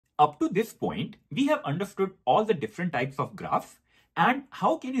Up to this point, we have understood all the different types of graphs and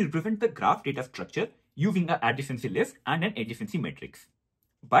how can you represent the graph data structure using an adjacency list and an adjacency matrix.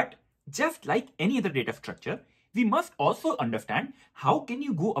 But just like any other data structure, we must also understand how can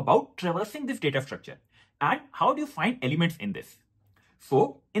you go about traversing this data structure and how do you find elements in this.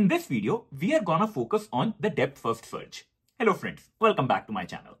 So in this video, we are gonna focus on the depth first search. Hello friends, welcome back to my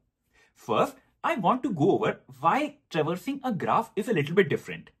channel. First, I want to go over why traversing a graph is a little bit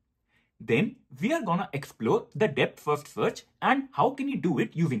different. Then we are gonna explore the depth first search and how can you do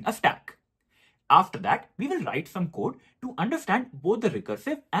it using a stack. After that, we will write some code to understand both the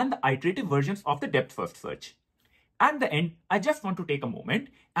recursive and the iterative versions of the depth first search. At the end, I just want to take a moment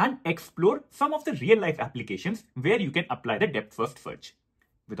and explore some of the real life applications where you can apply the depth first search.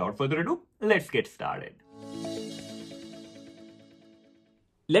 Without further ado, let's get started.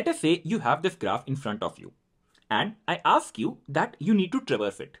 Let us say you have this graph in front of you and I ask you that you need to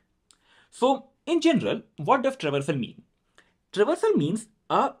traverse it. So in general, what does traversal mean? Traversal means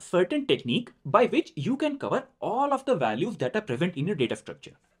a certain technique by which you can cover all of the values that are present in your data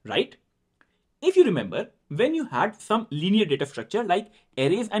structure, right? If you remember, when you had some linear data structure like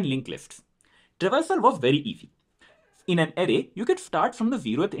arrays and linked lists, traversal was very easy. In an array, you could start from the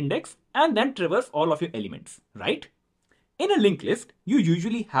 0th index and then traverse all of your elements, right? In a linked list, you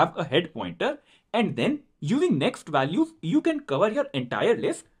usually have a head pointer and then using next values, you can cover your entire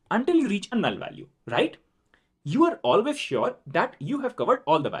list until you reach a null value, right? You are always sure that you have covered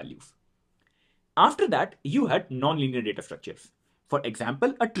all the values. After that, you had nonlinear data structures. For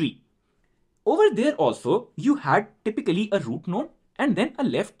example, a tree. Over there also, you had typically a root node and then a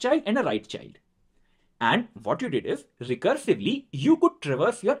left child and a right child. And what you did is, recursively, you could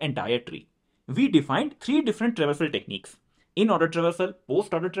traverse your entire tree. We defined 3 different traversal techniques: in-order traversal,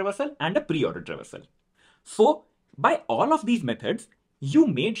 post-order traversal, and a pre-order traversal. So, by all of these methods, you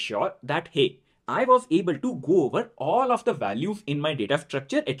made sure that, hey, I was able to go over all of the values in my data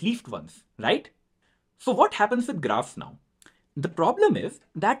structure at least once, right? So what happens with graphs now? The problem is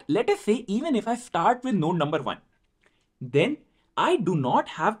that let us say even if I start with node number 1, then I do not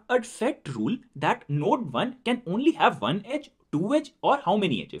have a set rule that node 1 can only have 1 edge, 2 edge, or how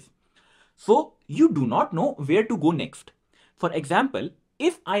many edges. So you do not know where to go next. For example,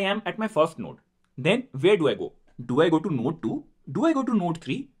 if I am at my first node, then where do I go? Do I go to node 2? Do I go to node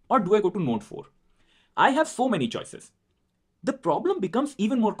 3? Or do I go to node 4? I have so many choices. The problem becomes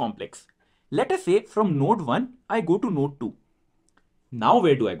even more complex. Let us say from node 1, I go to node 2. Now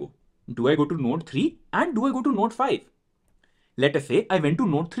where do I go? Do I go to node 3 and do I go to node 5? Let us say I went to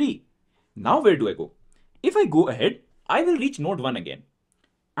node 3. Now where do I go? If I go ahead, I will reach node 1 again.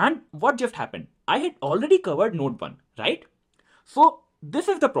 And what just happened? I had already covered node 1, right? So this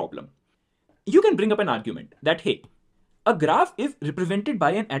is the problem. You can bring up an argument that, hey, a graph is represented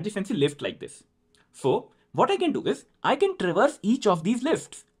by an adjacency list like this. So what I can do is I can traverse each of these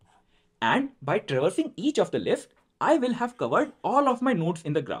lists. And by traversing each of the lists, I will have covered all of my nodes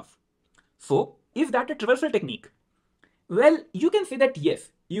in the graph. So is that a traversal technique? Well, you can say that yes,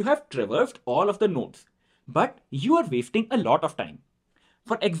 you have traversed all of the nodes, but you are wasting a lot of time.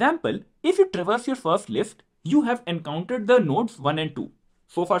 For example, if you traverse your first list, you have encountered the nodes 1 and 2.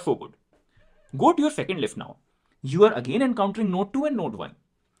 So far so good. Go to your second list now. You are again encountering node 2 and node 1.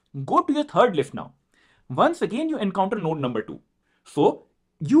 Go to your third list now. Once again you encounter node number 2. So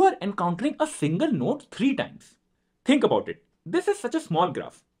you are encountering a single node 3 times. Think about it. This is such a small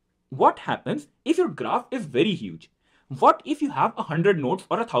graph. What happens if your graph is very huge? What if you have 100 nodes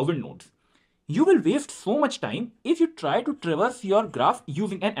or 1000 nodes? You will waste so much time if you try to traverse your graph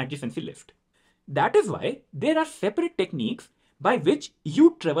using an adjacency list. That is why there are separate techniques by which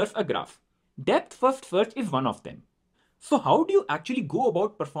you traverse a graph. Depth first search is one of them. So how do you actually go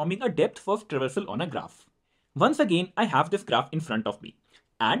about performing a depth first traversal on a graph? Once again, I have this graph in front of me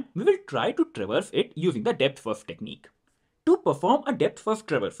and we will try to traverse it using the depth first technique. To perform a depth first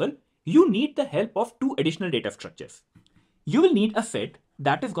traversal, you need the help of 2 additional data structures. You will need a set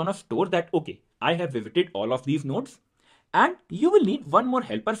that is gonna store that, okay, I have visited all of these nodes, and you will need one more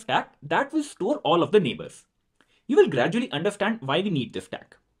helper stack that will store all of the neighbors. You will gradually understand why we need this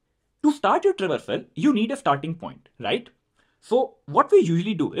stack. To start your traversal, you need a starting point, right? So what we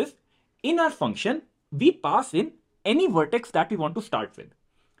usually do is, in our function, we pass in any vertex that we want to start with.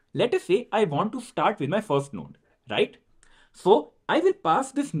 Let us say I want to start with my first node, right? So I will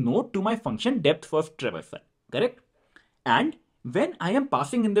pass this node to my function depth first traversal, correct? And when I am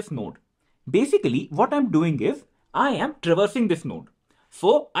passing in this node, basically what I'm doing is I am traversing this node.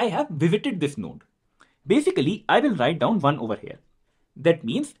 So I have visited this node. Basically, I will write down 1 over here. That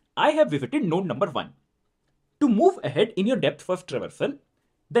means I have visited node number 1. To move ahead in your depth first traversal,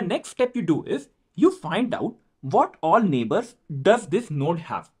 The next step you do is you find out what all neighbors does this node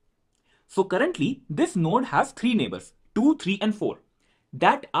have. So currently this node has 3 neighbors, 2, 3 and 4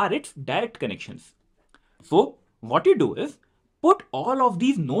 that are its direct connections. So what you do is put all of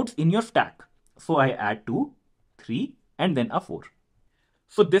these nodes in your stack. So I add 2, 3 and then a 4.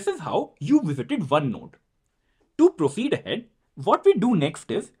 So this is how you visited one node. To proceed ahead, what we do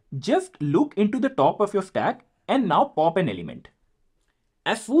next is just look into the top of your stack and now pop an element.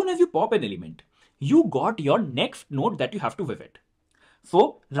 As soon as you pop an element, you got your next node that you have to visit.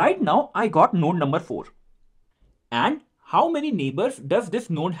 So right now I got node number 4. And how many neighbors does this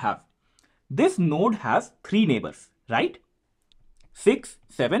node have? This node has 3 neighbors, right? 6,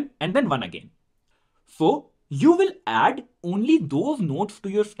 7 and then 1 again. So you will add only those nodes to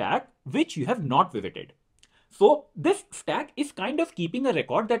your stack which you have not visited. So this stack is kind of keeping a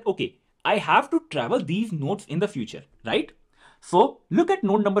record that, okay, I have to travel these nodes in the future, right? So look at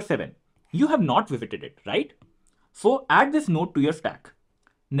node number 7. You have not visited it, right? So add this node to your stack.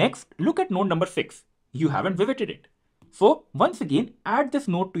 Next, look at node number 6. You haven't visited it. So once again, add this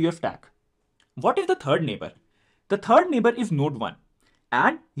node to your stack. What is the third neighbor? The third neighbor is node 1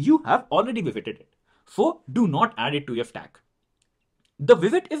 and you have already visited it. So do not add it to your stack. The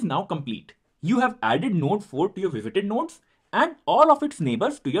visit is now complete. You have added node 4 to your visited nodes and all of its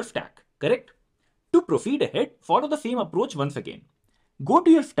neighbors to your stack, correct? To proceed ahead, follow the same approach once again. Go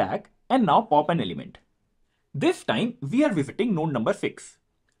to your stack and now pop an element. This time we are visiting node number 6.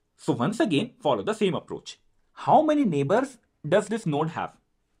 So once again, follow the same approach. How many neighbors does this node have?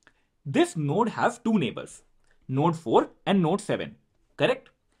 This node has 2 neighbors, node 4 and node 7, correct?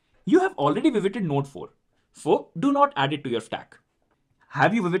 You have already visited node 4, so do not add it to your stack.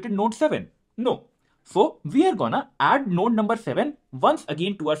 Have you visited node 7? No. So we are gonna add node number 7 once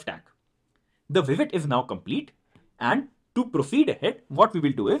again to our stack. The visit is now complete, and to proceed ahead, what we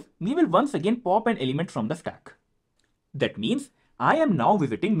will do is we will once again pop an element from the stack. That means I am now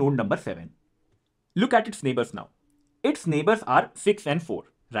visiting node number 7. Look at its neighbors now. Its neighbors are 6 and 4,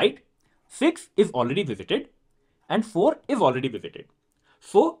 right? 6 is already visited and 4 is already visited.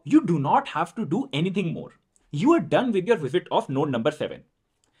 So you do not have to do anything more. You are done with your visit of node number 7.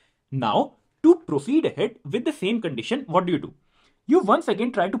 Now, to proceed ahead with the same condition, what do? You once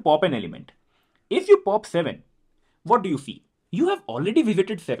again try to pop an element. If you pop 7, what do you see? You have already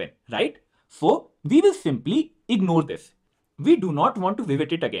visited 7, right? So we will simply ignore this. We do not want to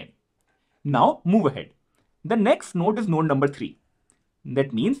visit it again. Now move ahead. The next node is node number 3.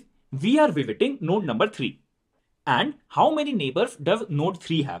 That means we are visiting node number 3. And how many neighbors does node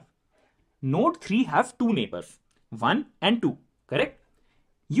 3 have? Node 3 has 2 neighbors, 1 and 2, correct?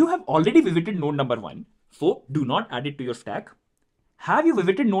 You have already visited node number 1, so do not add it to your stack. Have you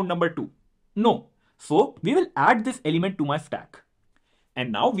visited node number 2? No. So we will add this element to my stack.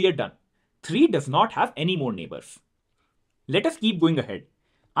 And now we are done. 3 does not have any more neighbors. Let us keep going ahead.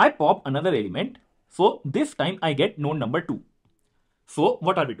 I pop another element, so this time I get node number 2. So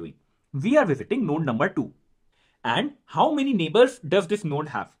what are we doing? We are visiting node number 2. And how many neighbors does this node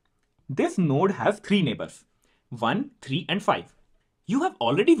have? This node has 3 neighbors, 1, 3 and 5. You have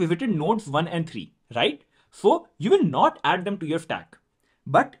already visited nodes 1 and 3, right? So you will not add them to your stack.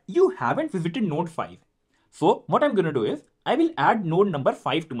 But you haven't visited node 5. So what I'm going to do is I will add node number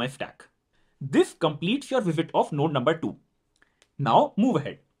 5 to my stack. This completes your visit of node number 2. Now move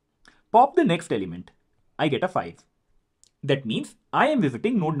ahead. Pop the next element. I get a 5. That means I am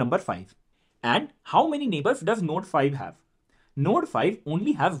visiting node number 5. And how many neighbors does node 5 have? Node 5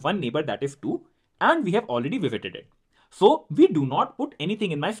 only has one neighbor, that is 2, and we have already visited it. So we do not put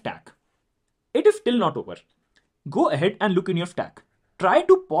anything in my stack. It is still not over. Go ahead and look in your stack. Try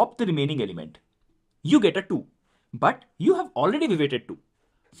to pop the remaining element. You get a 2, but you have already visited 2.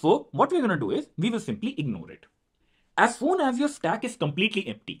 So what we're going to do is we will simply ignore it. As soon as your stack is completely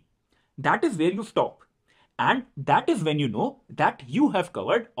empty, that is where you stop. And that is when you know that you have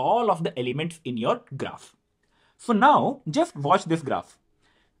covered all of the elements in your graph. So now just watch this graph.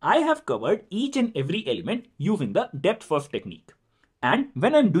 I have covered each and every element using the depth first technique. And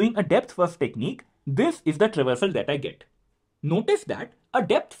when I'm doing a depth first technique, this is the traversal that I get. Notice that a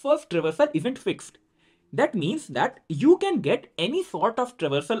depth first traversal isn't fixed. That means that you can get any sort of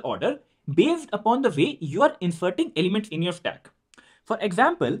traversal order based upon the way you are inserting elements in your stack. For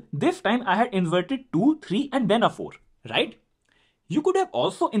example, this time I had inserted 2, 3 and then a 4, right? You could have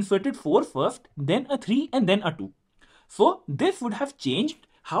also inserted 4 first, then a 3 and then a 2. So this would have changed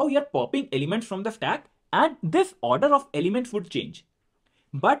how you are popping elements from the stack, and this order of elements would change.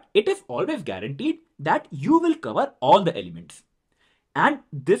 But it is always guaranteed that you will cover all the elements. And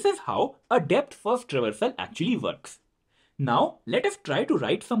this is how a depth first traversal actually works. Now let us try to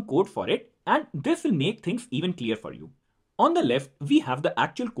write some code for it, and this will make things even clear for you. On the left, we have the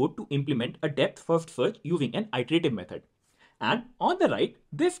actual code to implement a depth-first search using an iterative method. And on the right,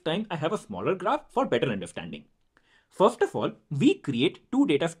 this time I have a smaller graph for better understanding. First of all, we create two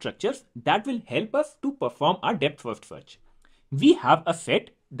data structures that will help us to perform our depth-first search. We have a set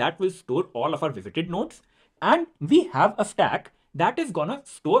that will store all of our visited nodes, and we have a stack that is gonna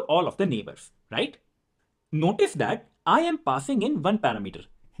store all of the neighbors, right? Notice that I am passing in one parameter.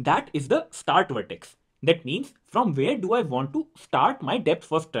 That is the start vertex. That means from where do I want to start my depth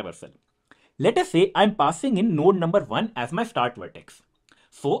first traversal. Let us say I'm passing in node number 1 as my start vertex.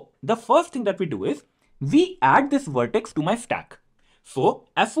 So the first thing that we do is we add this vertex to my stack. So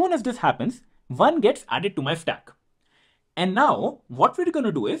as soon as this happens, 1 gets added to my stack. And now what we're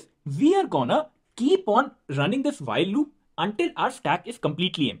gonna do is we are gonna keep on running this while loop until our stack is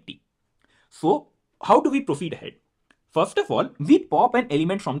completely empty. So how do we proceed ahead? First of all, we pop an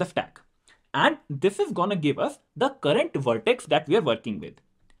element from the stack, and this is gonna give us the current vertex that we are working with.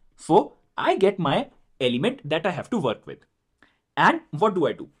 So I get my element that I have to work with. And what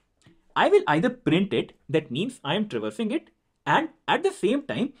do? I will either print it, that means I am traversing it, and at the same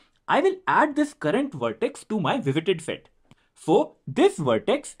time, I will add this current vertex to my visited set. So this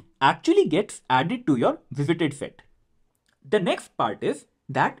vertex actually gets added to your visited set. The next part is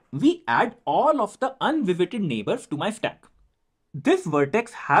that we add all of the unvisited neighbors to my stack. This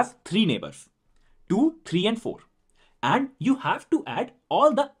vertex has 3 neighbors, 2, 3 and 4. And you have to add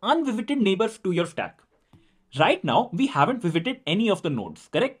all the unvisited neighbors to your stack. Right now, we haven't visited any of the nodes,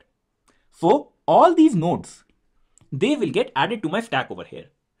 correct? So all these nodes, they will get added to my stack over here,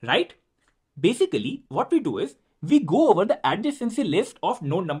 right? Basically, what we do is we go over the adjacency list of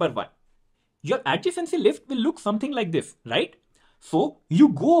node number 1. Your adjacency list will look something like this, right? So you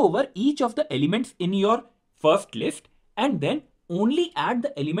go over each of the elements in your first list and then only add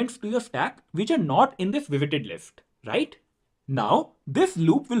the elements to your stack which are not in this visited list, right? Now this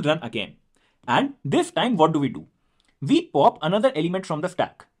loop will run again. And this time what do? We pop another element from the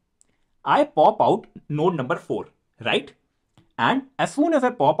stack. I pop out node number 4, right? And as soon as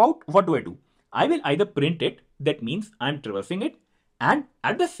I pop out, what do? I will either print it, that means I'm traversing it, and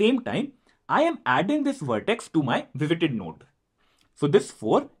at the same time, I am adding this vertex to my visited node. So this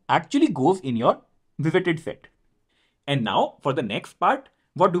 4 actually goes in your visited set. And now for the next part,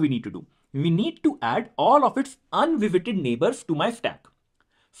 what do we need to do? We need to add all of its unvisited neighbors to my stack.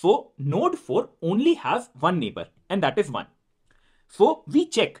 So node 4 only has one neighbor, and that is 1. So we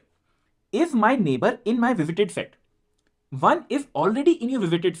check, is my neighbor in my visited set? 1 is already in your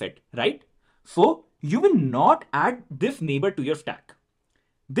visited set, right? So you will not add this neighbor to your stack.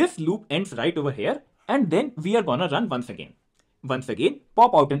 This loop ends right over here, and then we are gonna run once again. Once again,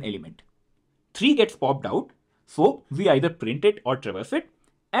 pop out an element. 3 gets popped out, so we either print it or traverse it,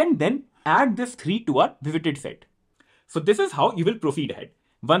 and then add this 3 to our visited set. So this is how you will proceed ahead.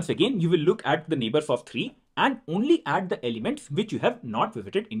 Once again, you will look at the neighbors of 3 and only add the elements which you have not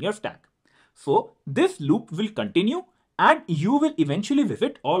visited in your stack. So this loop will continue and you will eventually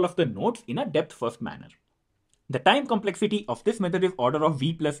visit all of the nodes in a depth-first manner. The time complexity of this method is order of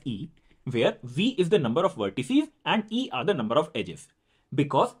v plus e, where v is the number of vertices and e are the number of edges.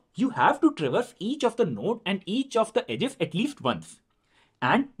 Because you have to traverse each of the node and each of the edges at least once.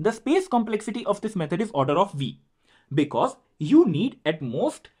 And the space complexity of this method is order of v, because you need at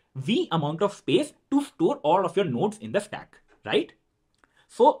most v amount of space to store all of your nodes in the stack, right?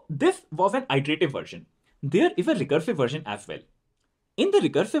 So this was an iterative version. There is a recursive version as well. In the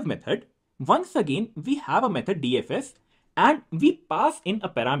recursive method, once again, we have a method DFS and we pass in a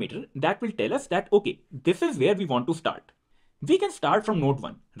parameter that will tell us that, okay, this is where we want to start. We can start from node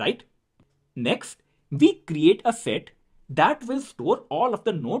 1, right? Next, we create a set that will store all of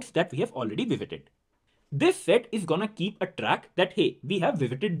the nodes that we have already visited. This set is gonna keep a track that, hey, we have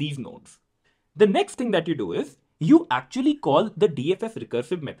visited these nodes. The next thing that you do is you actually call the DFS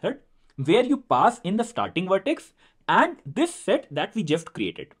recursive method where you pass in the starting vertex and this set that we just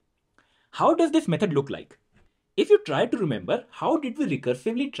created. How does this method look like? If you try to remember, how did we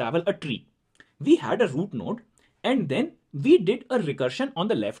recursively travel a tree? We had a root node and then we did a recursion on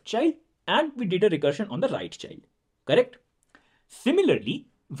the left child and we did a recursion on the right child, correct? Similarly,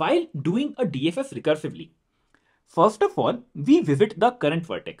 while doing a DFS recursively, first of all, we visit the current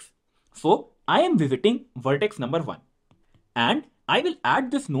vertex. So I am visiting vertex number 1 and I will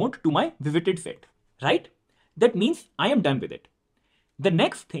add this node to my visited set, right? That means I am done with it. The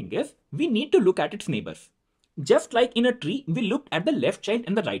next thing is we need to look at its neighbors. Just like in a tree, we looked at the left child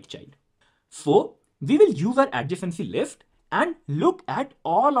and the right child. So we will use our adjacency list and look at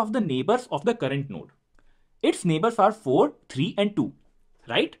all of the neighbors of the current node. its neighbors are 4, 3 and 2,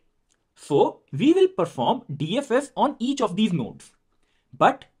 right? So we will perform DFS on each of these nodes.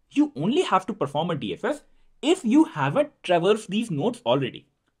 But you only have to perform a DFS if you haven't traversed these nodes already.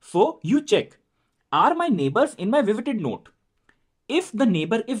 So you check, are my neighbors in my visited node? If the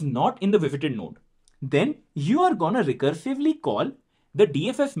neighbor is not in the visited node, then you are gonna recursively call the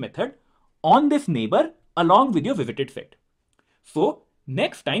DFS method on this neighbor along with your visited set. So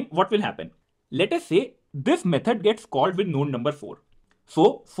next time what will happen? Let us say this method gets called with node number 4.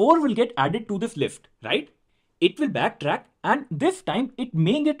 So 4 will get added to this list, right? It will backtrack and this time it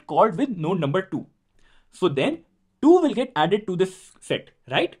may get called with node number 2. So then 2 will get added to this set,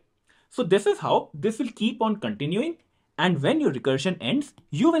 right? So this is how this will keep on continuing, and when your recursion ends,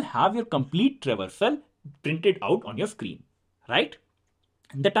 you will have your complete traversal printed out on your screen, right?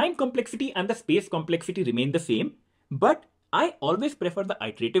 The time complexity and the space complexity remain the same, but I always prefer the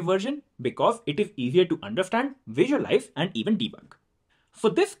iterative version because it is easier to understand, visualize, and even debug. So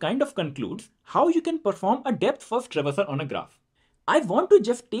this kind of concludes how you can perform a depth-first traversal on a graph. I want to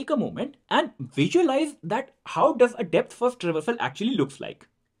just take a moment and visualize that how does a depth-first traversal actually looks like.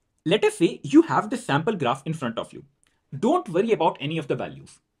 Let us say you have this sample graph in front of you. Don't worry about any of the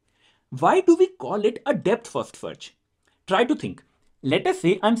values. Why do we call it a depth-first search? Try to think. Let us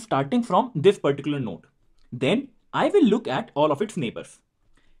say I'm starting from this particular node. Then I will look at all of its neighbors.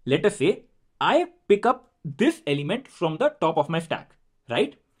 Let us say I pick up this element from the top of my stack,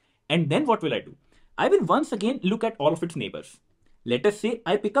 right? And then what will I do? I will once again look at all of its neighbors. Let us say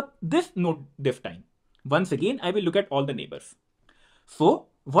I pick up this node this time. Once again, I will look at all the neighbors. So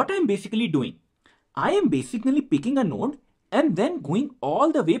what I'm basically doing, I am basically picking a node and then going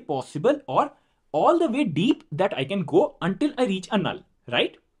all the way possible or all the way deep that I can go until I reach a null,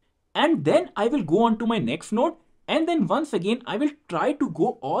 right? And then I will go on to my next node and then once again I will try to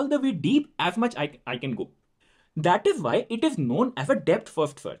go all the way deep as much I can go. That is why it is known as a depth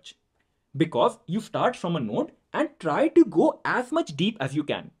first search, because you start from a node and try to go as much deep as you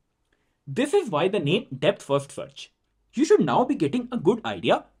can. This is why the name depth first search. You should now be getting a good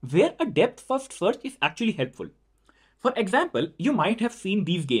idea where a depth first search is actually helpful. For example, you might have seen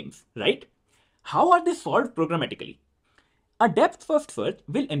these games, right? How are they solved programmatically? A depth first search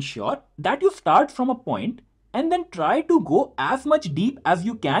will ensure that you start from a point and then try to go as much deep as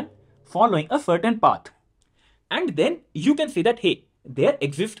you can following a certain path. And then you can say that, hey, there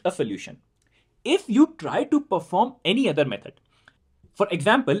exists a solution. If you try to perform any other method, for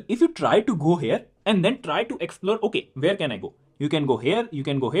example, if you try to go here and then try to explore, okay, where can I go? You can go here,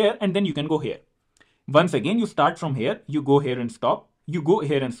 and then you can go here. Once again, you start from here, you go here and stop, you go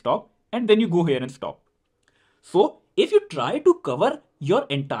here and stop, and then you go here and stop. So if you try to cover your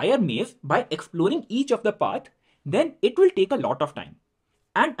entire maze by exploring each of the path, then it will take a lot of time.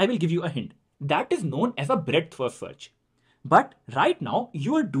 And I will give you a hint. That is known as a breadth first search. But right now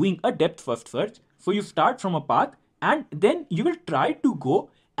you are doing a depth first search. So you start from a path and then you will try to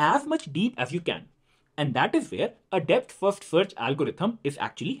go as much deep as you can. And that is where a depth first search algorithm is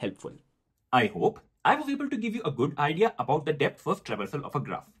actually helpful. I hope I was able to give you a good idea about the depth first traversal of a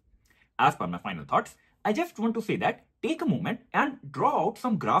graph. As per my final thoughts, I just want to say that take a moment and draw out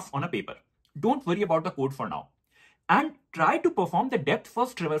some graphs on a paper. Don't worry about the code for now. And try to perform the depth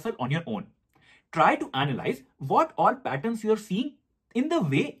first traversal on your own. Try to analyze what all patterns you are seeing in the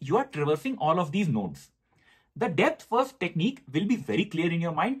way you are traversing all of these nodes. The depth first technique will be very clear in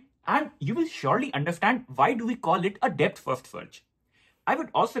your mind and you will surely understand why do we call it a depth first search. I would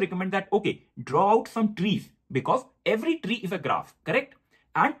also recommend that, okay, draw out some trees because every tree is a graph, correct?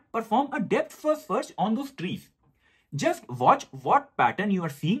 And perform a depth first search on those trees. Just watch what pattern you are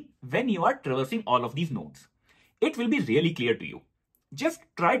seeing when you are traversing all of these nodes. It will be really clear to you. Just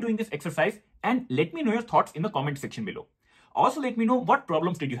try doing this exercise and let me know your thoughts in the comment section below. Also let me know what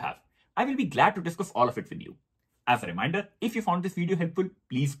problems did you have. I will be glad to discuss all of it with you. As a reminder, if you found this video helpful,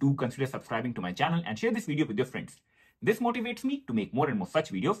 please do consider subscribing to my channel and share this video with your friends. This motivates me to make more and more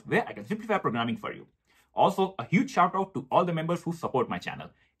such videos where I can simplify programming for you. Also, a huge shout out to all the members who support my channel.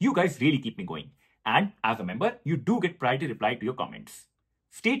 You guys really keep me going. And as a member, you do get priority reply to your comments.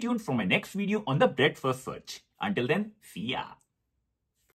 Stay tuned for my next video on the breadth first search. Until then, see ya.